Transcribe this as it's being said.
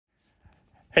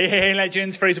Hey,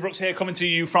 legends. Fraser Brooks here, coming to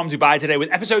you from Dubai today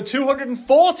with episode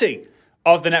 240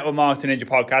 of the Network Marketing Ninja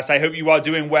podcast. I hope you are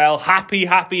doing well. Happy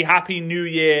New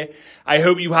Year. I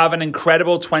hope you have an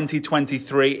incredible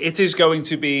 2023. It is going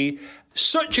to be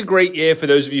such a great year for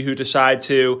those of you who decide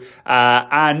to,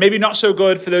 and maybe not so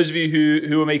good for those of you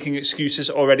who are making excuses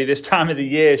already this time of the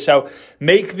year. So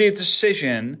make the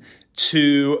decision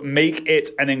to make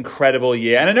it an incredible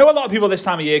year. And I know a lot of people this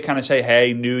time of year kind of say,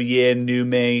 hey, new year, new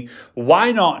me.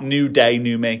 Why not new day,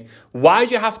 new me? Why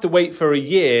do you have to wait for a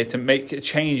year to make a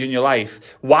change in your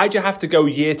life? Why do you have to go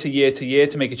year to year to year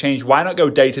to make a change? Why not go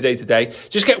day to day to day?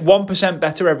 Just get 1%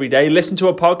 better every day. Listen to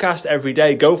a podcast every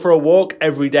day. Go for a walk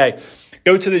every day.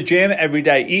 Go to the gym every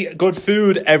day. Eat good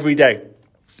food every day.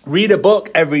 Read a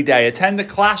book every day, attend a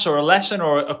class or a lesson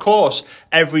or a course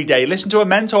every day, listen to a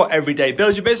mentor every day,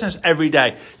 build your business every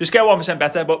day. Just get 1%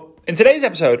 better. But in today's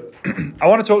episode, I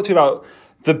want to talk to you about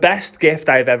the best gift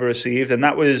I've ever received. And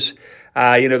that was,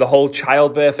 the whole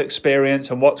childbirth experience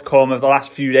and what's come of the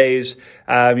last few days,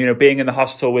 being in the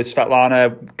hospital with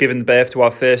Svetlana, giving birth to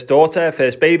our first daughter,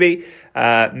 first baby,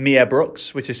 Mia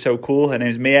Brooks, which is so cool. Her name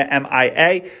is Mia,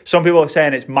 M-I-A. Some people are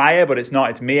saying it's Maya, but it's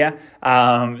not, it's Mia.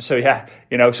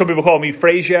 Some people call me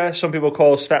Fraser. Some people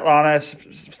call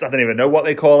Svetlana. I don't even know what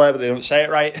they call her, but they don't say it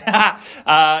right.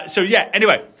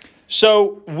 Anyway.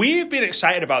 So we've been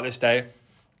excited about this day.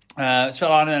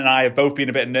 Svetlana and I have both been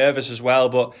a bit nervous as well,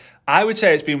 but I would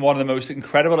say it's been one of the most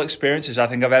incredible experiences I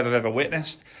think I've ever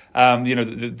witnessed.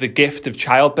 The gift of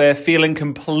childbirth, feeling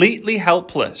completely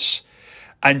helpless,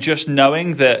 and just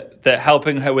knowing that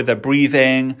helping her with her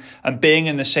breathing and being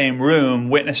in the same room,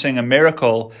 witnessing a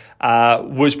miracle,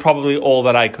 was probably all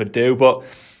that I could do. But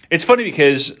it's funny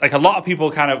because a lot of people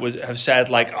kind of have said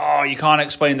oh, you can't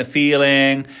explain the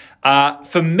feeling.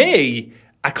 For me,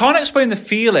 I can't explain the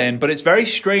feeling, but it's very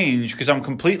strange because I'm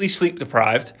completely sleep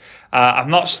deprived.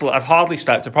 I've hardly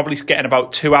slept. I'm probably getting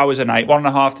about 2 hours a night,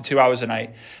 1.5 to 2 hours a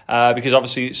night, because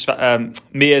obviously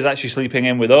Mia's actually sleeping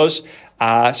in with us,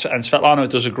 and Svetlana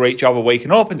does a great job of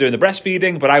waking up and doing the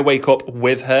breastfeeding, but I wake up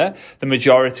with her the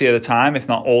majority of the time, if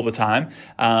not all the time,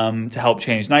 to help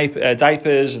change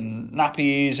diapers and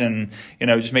nappies and,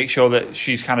 just make sure that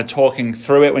she's kind of talking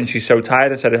through it when she's so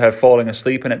tired instead of her falling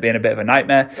asleep and it being a bit of a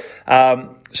nightmare.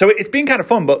 So it's been kind of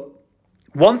fun, but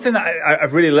one thing that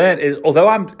I've really learned is, although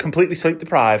I'm completely sleep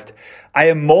deprived, I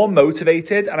am more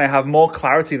motivated and I have more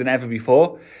clarity than ever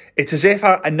before. It's as if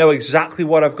I know exactly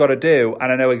what I've got to do,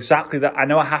 and I know exactly that I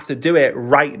know I have to do it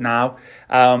right now.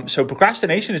 So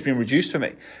procrastination has been reduced for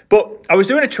me. But I was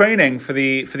doing a training for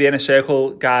the Inner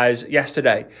Circle guys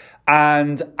yesterday,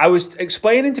 and I was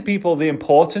explaining to people the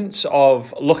importance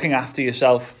of looking after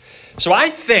yourself. So I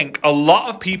think a lot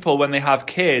of people, when they have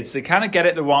kids, they kind of get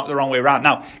it the wrong way around.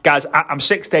 Now, guys, I'm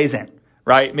 6 days in,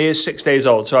 right? Mia's 6 days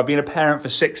old. So I've been a parent for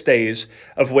 6 days,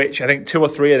 of which I think 2 or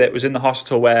 3 of it was in the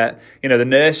hospital where, the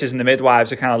nurses and the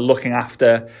midwives are kind of looking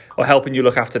after or helping you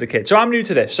look after the kids. So I'm new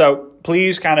to this. So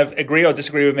please kind of agree or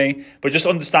disagree with me, but just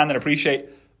understand and appreciate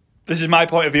this is my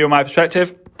point of view and my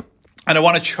perspective. And I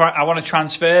want to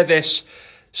transfer this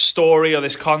story or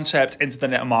this concept into the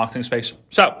network marketing space.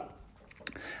 So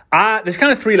there's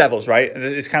kind of 3 levels, right?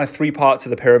 There's kind of 3 parts of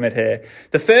the pyramid here.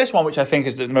 The first one, which I think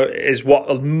is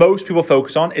what most people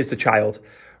focus on, is the child,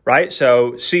 right?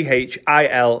 So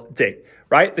CHILD,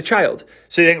 right? The child.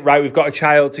 So you think, right, we've got a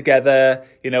child together,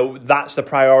 that's the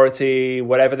priority.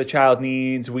 Whatever the child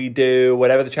needs, we do.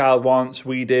 Whatever the child wants,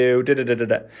 we do.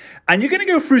 And you're going to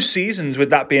go through seasons with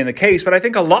that being the case, but I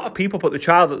think a lot of people put the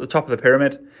child at the top of the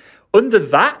pyramid. Under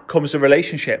that comes the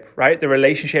relationship, right? The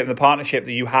relationship and the partnership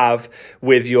that you have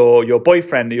with your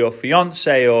boyfriend or your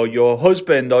fiance or your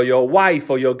husband or your wife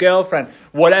or your girlfriend,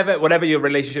 whatever your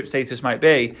relationship status might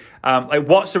be.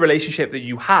 What's the relationship that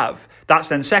you have? That's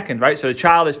then second, right? So the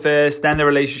child is first, then the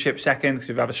relationship second, because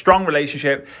if you have a strong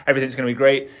relationship, everything's going to be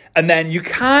great. And then you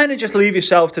kind of just leave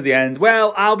yourself to the end.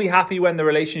 Well, I'll be happy when the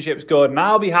relationship's good, and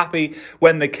I'll be happy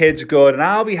when the kid's good, and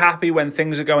I'll be happy when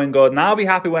things are going good, and I'll be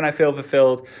happy when I feel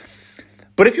fulfilled.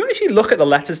 But if you actually look at the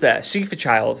letters there, C for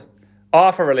child,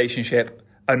 R for relationship,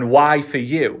 and Y for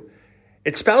you,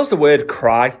 it spells the word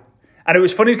cry. And it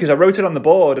was funny because I wrote it on the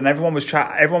board and everyone was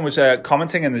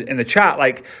commenting in the chat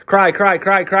like, cry, cry,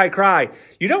 cry, cry, cry.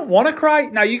 You don't want to cry.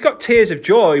 Now, you've got tears of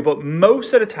joy, but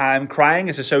most of the time, crying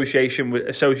is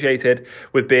associated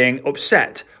with being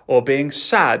upset or being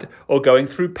sad or going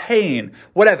through pain,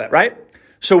 whatever, right?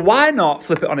 So why not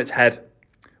flip it on its head?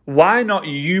 Why not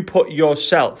you put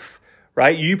yourself,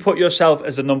 right? You put yourself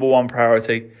as the number one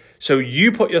priority. So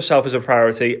you put yourself as a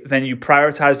priority, then you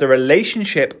prioritize the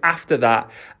relationship after that,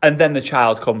 and then the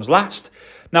child comes last.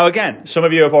 Now, again, some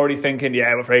of you are already thinking,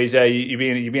 yeah, well, Fraser,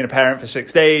 you've been a parent for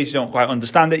 6 days, you don't quite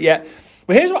understand it yet.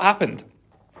 Well, here's what happened.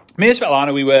 Me and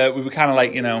Svetlana, we were kind of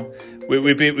like,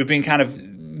 we've been kind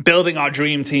of building our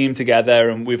dream team together,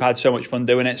 and we've had so much fun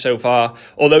doing it so far.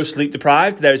 Although sleep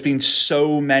deprived, there's been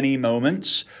so many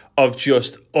moments of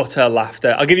just utter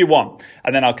laughter. I'll give you one,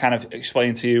 and then I'll kind of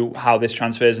explain to you how this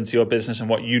transfers into your business and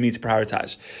what you need to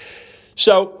prioritize.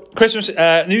 So Christmas,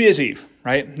 New Year's Eve,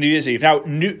 right? New Year's Eve.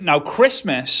 Now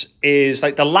Christmas is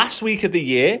like the last week of the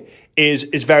year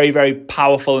is very, very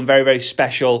powerful and very, very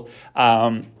special.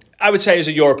 I would say as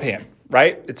a European,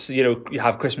 right? It's, you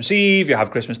have Christmas Eve, you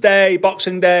have Christmas Day,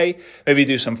 Boxing Day, maybe you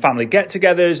do some family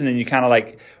get-togethers, and then you kind of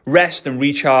like rest and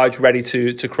recharge, ready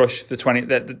to crush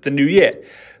the new year.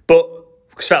 But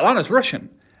Svetlana's Russian,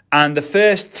 and the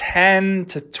first 10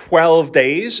 to 12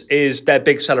 days is their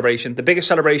big celebration. The biggest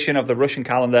celebration of the Russian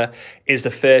calendar is the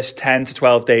first 10 to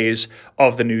 12 days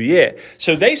of the new year.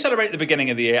 So they celebrate the beginning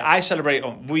of the year.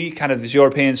 We kind of, as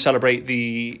Europeans, celebrate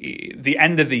the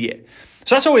end of the year.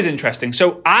 So that's always interesting.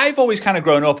 So I've always kind of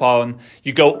grown up on,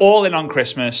 you go all in on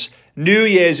Christmas, New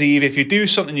Year's Eve. If you do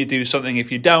something, you do something.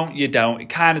 If you don't, you don't. It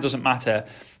kind of doesn't matter.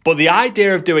 But the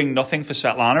idea of doing nothing for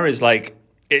Svetlana is like,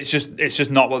 it's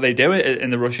just not what they do in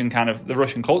the Russian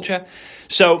culture.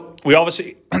 So we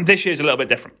obviously, this year's a little bit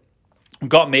different. We've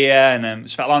got Mia, and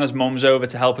Svetlana's mum's over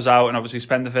to help us out and obviously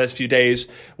spend the first few days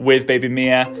with baby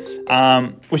Mia,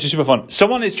 which is super fun.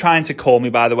 Someone is trying to call me,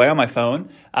 by the way, on my phone.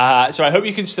 So I hope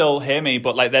you can still hear me,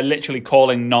 but like they're literally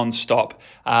calling nonstop.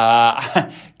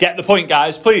 Get the point,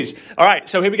 guys, please. All right,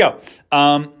 so here we go.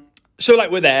 So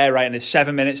like we're there, right, and it's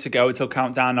 7 minutes to go until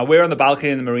countdown. Now we're on the balcony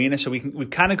in the marina, so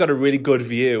we've kind of got a really good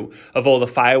view of all the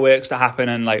fireworks that happen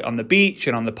and like on the beach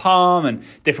and on the palm and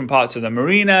different parts of the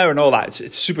marina and all that.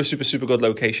 It's super, super, super good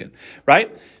location,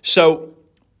 right? So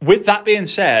with that being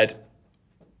said,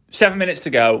 7 minutes to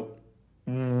go,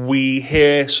 we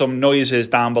hear some noises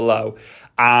down below,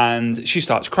 and she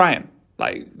starts crying,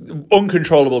 like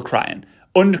uncontrollable crying.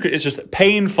 It's just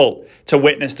painful to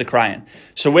witness the crying.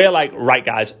 So we're like, right,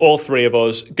 guys, all three of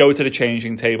us go to the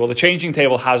changing table. The changing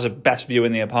table has a best view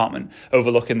in the apartment,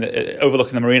 overlooking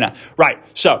the marina. Right,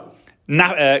 so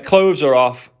clothes are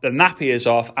off, the nappy is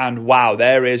off, and wow,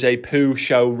 there is a poo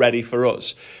show ready for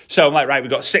us. So I'm like, right, we've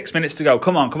got 6 minutes to go.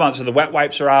 Come on. So the wet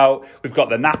wipes are out. We've got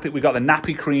the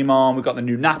nappy cream on. We've got the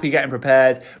new nappy getting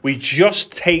prepared. We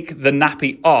just take the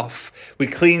nappy off. We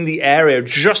clean the area,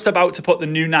 just about to put the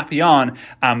new nappy on,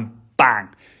 and bang.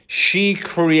 She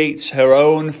creates her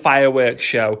own fireworks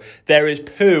show. There is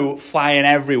poo flying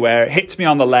everywhere. It hits me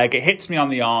on the leg. It hits me on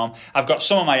the arm. I've got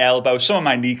some on my elbow, some on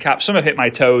my kneecap, some have hit my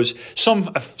toes. Some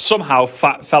somehow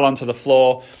fell onto the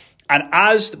floor. And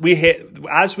as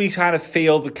we kind of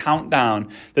feel the countdown,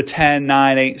 the 10,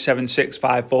 9, 8, 7, 6,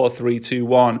 5, 4, 3, 2,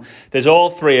 1, there's all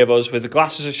three of us with the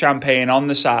glasses of champagne on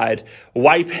the side,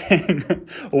 wiping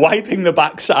the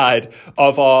backside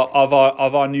of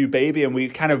our new baby. And we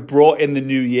kind of brought in the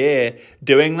new year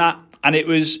doing that. And it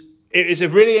is a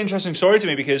really interesting story to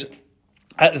me, because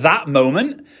at that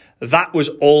moment, that was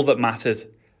all that mattered.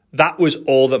 That was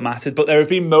all that mattered. But there have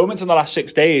been moments in the last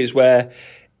 6 days where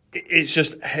it's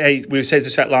just, hey, I said to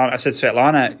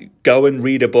Svetlana, go and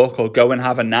read a book, or go and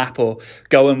have a nap, or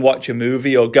go and watch a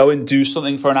movie, or go and do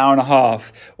something for an hour and a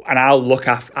half, and I'll look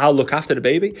after the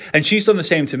baby. And she's done the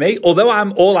same to me. Although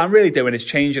all I'm really doing is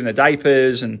changing the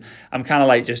diapers, and I'm kind of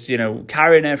like just,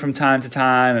 carrying her from time to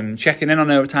time and checking in on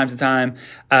her from time to time.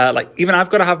 Even I've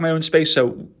got to have my own space.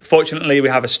 So fortunately, we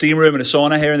have a steam room and a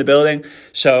sauna here in the building.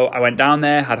 So I went down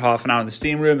there, had half an hour in the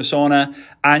steam room, a sauna,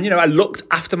 and, I looked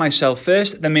after myself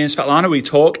first. Then me and Svetlana, we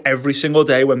talk every single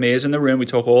day when Mia's in the room. We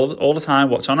talk all the time.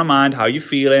 What's on our mind? How are you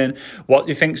feeling? What do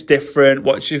you think's different?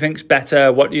 What do you think's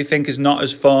better? What do you think is not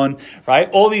as fun? Right?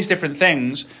 All these different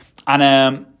things.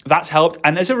 And that's helped.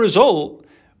 And as a result,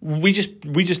 we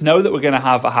just know that we're going to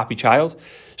have a happy child.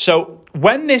 So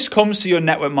when this comes to your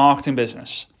network marketing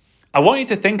business, I want you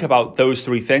to think about those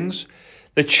three things.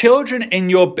 The children in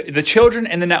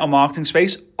the network marketing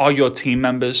space are your team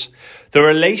members. The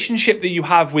relationship that you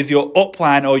have with your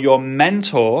upline or your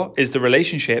mentor is the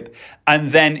relationship,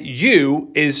 and then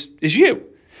you is you.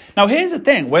 Now, here's the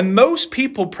thing. When most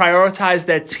people prioritize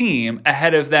their team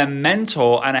ahead of their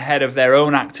mentor and ahead of their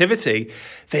own activity,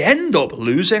 they end up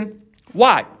losing.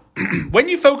 Why? When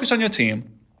you focus on your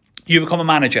team, you become a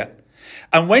manager.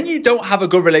 And when you don't have a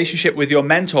good relationship with your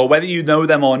mentor, whether you know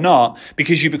them or not,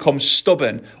 because you become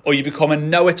stubborn, or you become a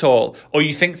know-it-all, or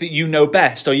you think that you know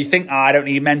best, or you think, I don't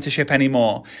need mentorship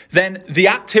anymore, then the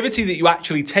activity that you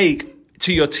actually take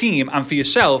to your team and for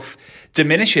yourself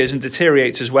diminishes and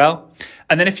deteriorates as well.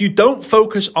 And then if you don't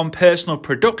focus on personal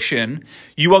production,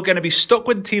 you are going to be stuck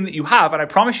with the team that you have. And I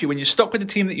promise you, when you're stuck with the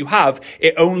team that you have,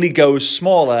 it only goes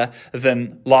smaller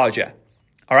than larger.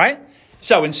 All right?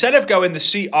 So instead of going the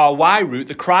CRY route,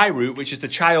 the CRY route, which is the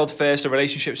child first, the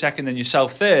relationship second, then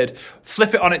yourself third,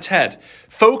 flip it on its head.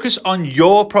 Focus on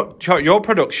your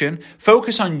production,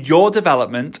 focus on your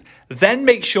development, then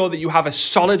make sure that you have a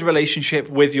solid relationship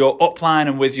with your upline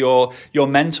and with your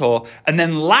mentor. And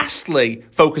then lastly,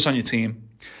 focus on your team.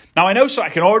 Now, I know, so I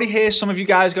can already hear some of you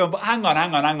guys going, but hang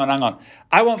on.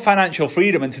 I want financial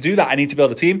freedom, and to do that, I need to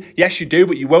build a team. Yes, you do,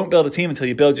 but you won't build a team until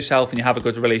you build yourself and you have a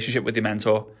good relationship with your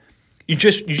mentor. You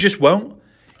just won't.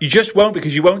 You just won't,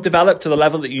 because you won't develop to the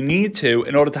level that you need to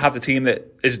in order to have the team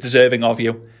that is deserving of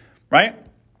you, right?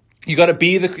 You got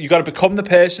to become the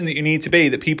person that you need to be,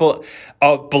 that people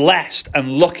are blessed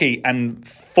and lucky and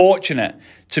fortunate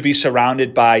to be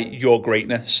surrounded by your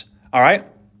greatness. All right?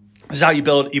 This is how you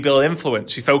build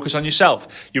influence. You focus on yourself.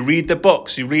 You read the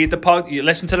books. You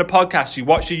listen to the podcasts. You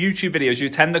watch the YouTube videos. You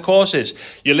attend the courses.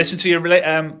 You listen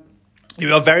to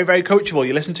you are very, very coachable.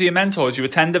 You listen to your mentors. You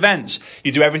attend events.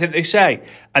 You do everything they say,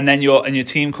 and then your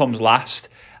team comes last.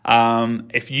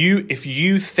 If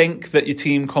you think that your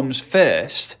team comes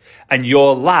first and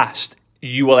you're last,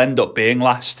 you will end up being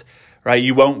last, right?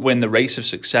 You won't win the race of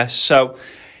success. So,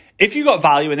 if you got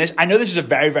value in this, I know this is a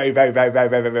very, very, very, very, very,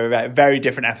 very, very, very, very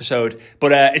different episode,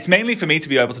 but it's mainly for me to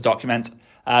be able to document.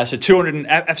 So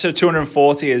episode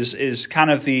 240 is kind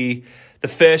of the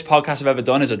first podcast I've ever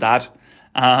done as a dad,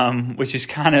 which is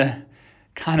kind of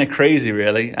crazy,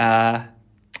 really. Yeah.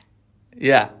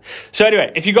 So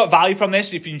anyway, if you got value from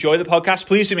this, if you enjoy the podcast,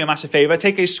 please do me a massive favor.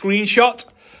 Take a screenshot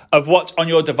of what's on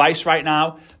your device right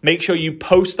now. Make sure you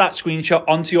post that screenshot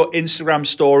onto your Instagram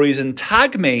stories and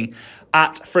tag me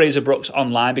at Fraser Brooks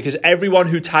Online, because everyone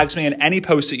who tags me in any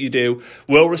post that you do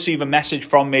will receive a message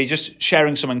from me, just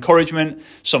sharing some encouragement,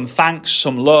 some thanks,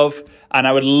 some love. And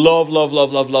I would love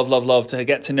to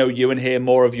get to know you and hear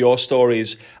more of your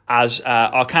stories as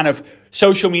our kind of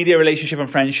social media relationship and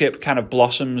friendship kind of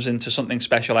blossoms into something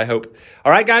special, I hope.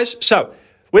 All right, guys. So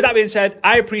with that being said,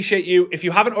 I appreciate you. If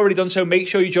you haven't already done so, make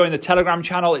sure you join the Telegram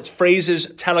channel. It's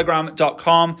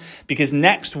fraserstelegram.com, because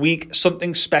next week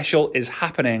something special is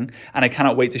happening and I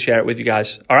cannot wait to share it with you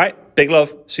guys. All right. Big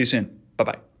love. See you soon.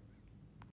 Bye-bye.